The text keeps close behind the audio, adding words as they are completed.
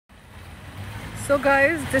So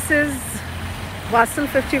guys, this is Wasl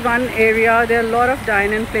 51 area. There are a lot of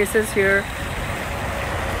dine-in places here.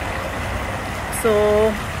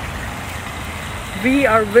 So we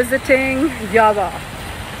are visiting Yava,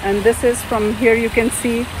 and this is from here. You can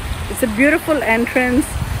see it's a beautiful entrance,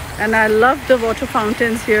 and I love the water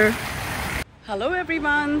fountains here. Hello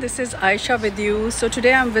everyone, this is Aisha with you. So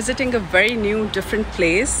today I'm visiting a very new different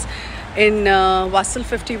place in Wasl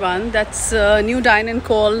 51. That's a new dine-in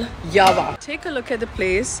called Yava. Take a look at the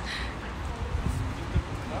place.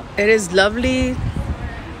 It is lovely,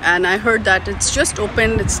 and I heard that it's just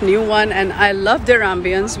opened, it's new one, and I love their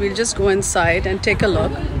ambience. We'll just go inside and take a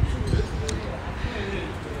look.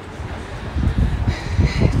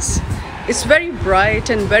 It's very bright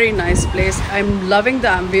and very nice place. I'm loving the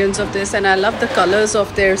ambience of this, and I love the colors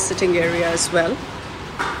of their sitting area as well.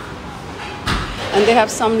 And they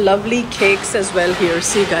have some lovely cakes as well here.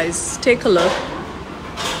 See guys, take a look.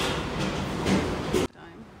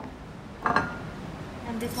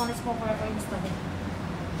 And this one is more for instant.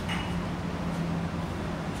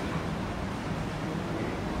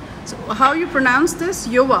 So how you pronounce this?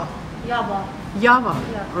 Yava? Yava. Yava.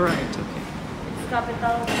 Yeah. All right, okay. It's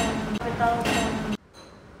capital from.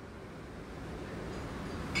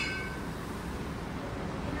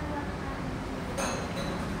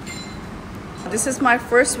 This is my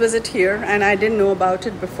first visit here, and I didn't know about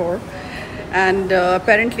it before. And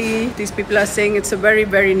apparently these people are saying it's a very,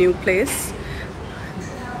 very new place.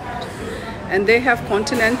 And they have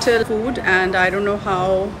continental food, and I don't know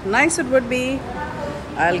how nice it would be.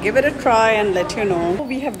 I'll give it a try and let you know.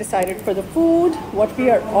 We have decided for the food. What we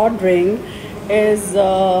are ordering is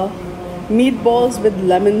meatballs with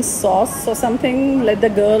lemon sauce or something. Let the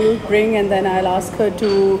girl bring, and then I'll ask her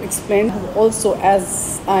to explain. Also,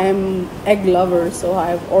 as I am egg lover, so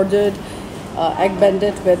I've ordered egg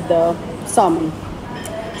benedict with the salmon.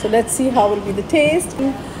 So let's see how will be the taste,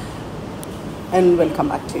 and we'll come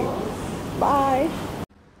back to you. Bye.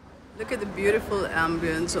 Look at the beautiful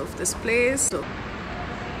ambience of this place. So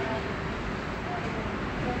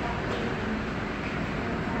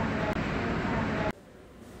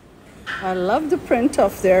I love the print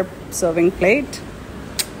of their serving plate,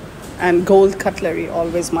 and gold cutlery,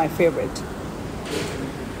 always my favorite.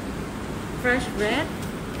 Fresh bread.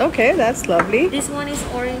 Okay, that's lovely. This one is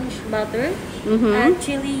orange butter,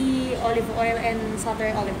 chili, olive oil, and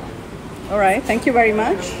sauteed olive oil. All right, thank you very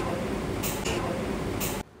much.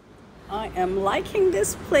 I am liking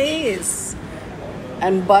this place.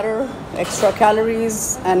 And butter, extra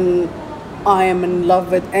calories, and I am in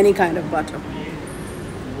love with any kind of butter.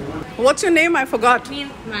 What's your name? I forgot.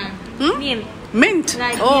 Mint, man. Mint. Mint.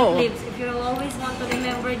 Like mint leaves. If you always want to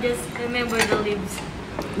remember, just remember the leaves.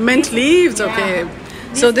 Mint leaves. Okay.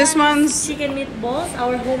 Yeah. So this one's chicken meatballs.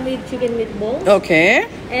 Our homemade chicken meatballs. Okay.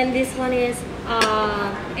 And this one is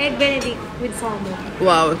egg benedict with salmon.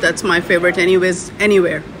 Wow, that's my favorite. Anyways,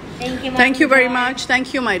 anywhere. Thank you. Thank you very much.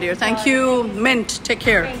 Thank you, my dear. Thank you, Mint. Take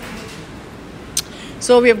care.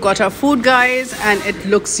 So we have got our food, guys, and it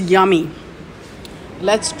looks yummy.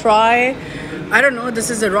 Let's try. I don't know, this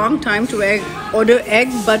is the wrong time to order egg,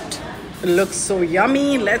 but it looks so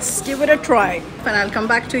yummy. Let's give it a try, and I'll come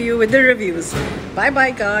back to you with the reviews. Bye bye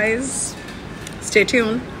guys, stay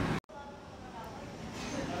tuned.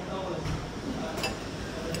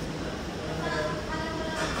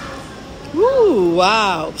 Ooh,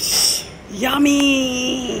 wow,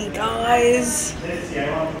 yummy guys.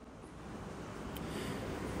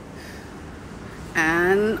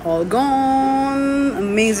 And all gone.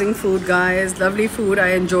 Amazing food, guys. Lovely food. I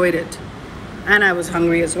enjoyed it, and I was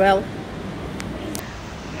hungry as well.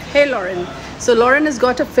 Hey Lauren, so Lauren has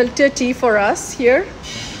got a filter tea for us here.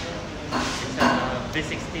 It's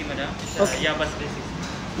basic tea, madam. It's Yava's basic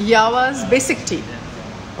tea. Yava's basic tea.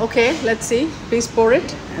 Okay, let's see. Please pour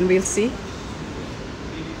it and we'll see.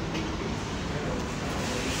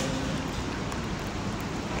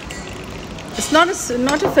 It's not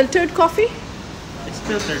a filtered coffee? It's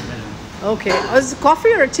filtered, madam. Okay. Oh, is it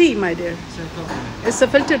coffee or a tea, my dear? It's a coffee. It's a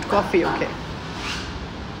filtered coffee, okay.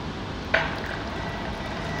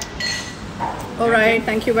 All right,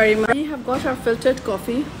 thank you very much. We have got our filtered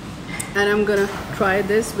coffee, and I'm gonna try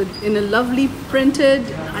this in a lovely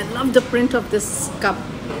printed. I love the print of this cup.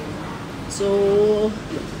 So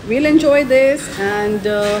we'll enjoy this, and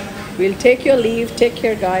we'll take your leave. Take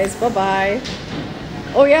care, guys. Bye bye.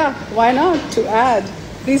 Oh yeah, why not? To add,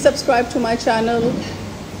 please subscribe to my channel,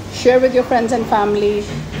 share with your friends and family,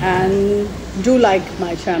 and do like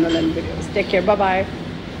my channel and videos. Take care. Bye bye.